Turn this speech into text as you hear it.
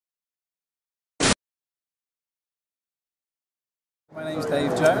My name is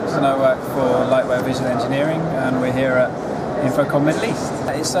Dave Jones and I work for Lightware Engineering, and we're here at InfoComm Middle East.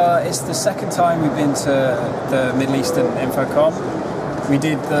 It's the second time we've been to the Middle Eastern InfoComm. We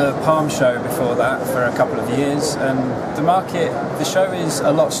did the Palm show before that for a couple of years, and the show is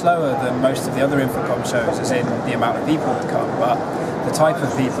a lot slower than most of the other InfoComm shows, as in the amount of people that come, but the type of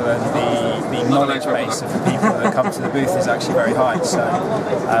people and the knowledge base of the people that come to the booth is actually very high. So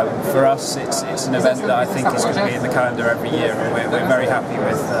for us, it's an event that I think is going to be in the calendar every year, and we're very happy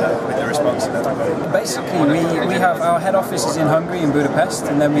with the response of it. Basically, we have our head office is in Hungary, in Budapest,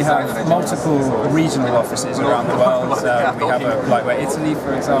 and then we have multiple regional offices around the world. We have a Lightware Italy,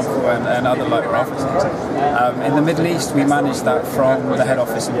 for example, and other Lightware offices. In the Middle East, we manage that from the head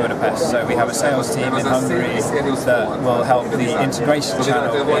office in Budapest. So we have a sales team in Hungary that will help the integration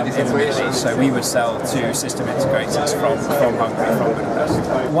channel in the Middle East. So we would sell to system integrators from Hungary, from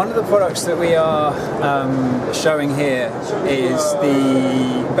Budapest. One of the products that we are showing here is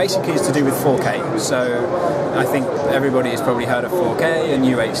basically to do with 4K. So I think everybody has probably heard of 4K and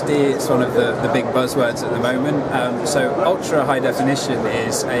UHD. It's one of the big buzzwords at the moment. So ultra high definition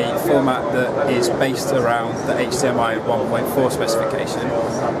is a format that is based around the HDMI 1.4 specification.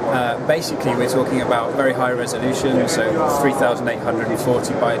 Basically, we're talking about very high resolution, so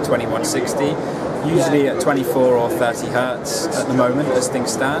 3840 by 2160, usually at 24 or 30 hertz at the moment as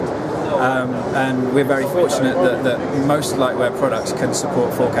things stand. And we're very fortunate that most Lightware products can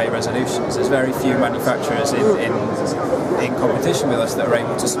support 4K resolutions. There's very few manufacturers in competition with us that are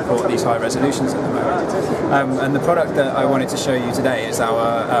able to support these high resolutions at the moment. And the product that I wanted to show you today is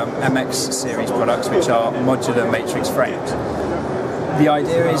our MX series products, which are modular matrix frames. The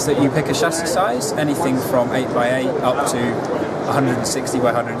idea is that you pick a chassis size, anything from 8x8 up to 160 by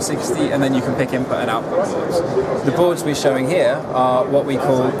 160, and then you can pick input and output boards. The boards we're showing here are what we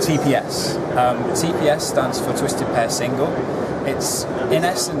call TPS. TPS stands for Twisted Pair Single. It's in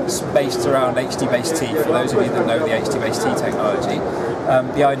essence based around HD-based T, for those of you that know the HD-based T technology.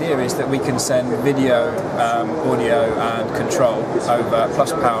 The idea is that we can send video, audio and control over,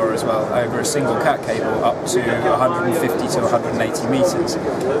 plus power as well, over a single CAT cable up to 150 to 180 meters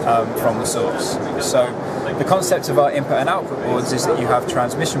from the source. So the concept of our input and output boards is that you have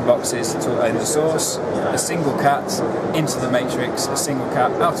transmission boxes in the source, a single CAT into the matrix, a single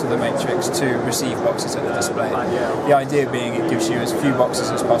CAT out of the matrix to receive boxes at the display. The idea being it gives you as few boxes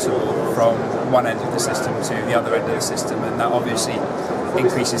as possible from one end of the system to the other end of the system, and that obviously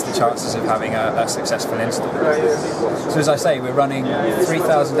increases the chances of having a successful install. So as I say, we're running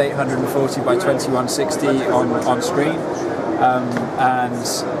 3840 by 2160 on screen, and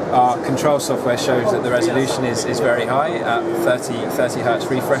our control software shows that the resolution is very high at 30 hertz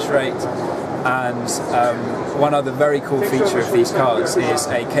refresh rate. And one other very cool feature of these cards is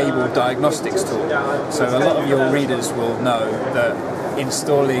a cable diagnostics tool. So a lot of your readers will know that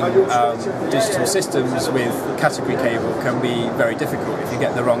installing digital systems with category cable can be very difficult. If you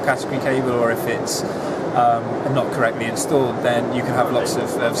get the wrong category cable, or if it's not correctly installed, then you can have lots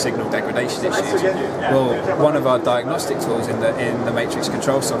of signal degradation issues. Well, one of our diagnostic tools in the Matrix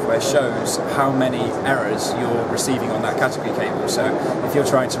control software shows how many errors you're receiving on that category cable. So if you're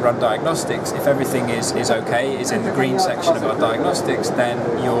trying to run diagnostics, if everything is okay, is in the green section of our diagnostics,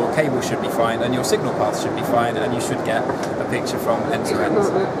 then your cable should be fine and your signal path should be fine, and you should get a picture from end to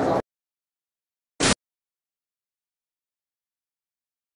end.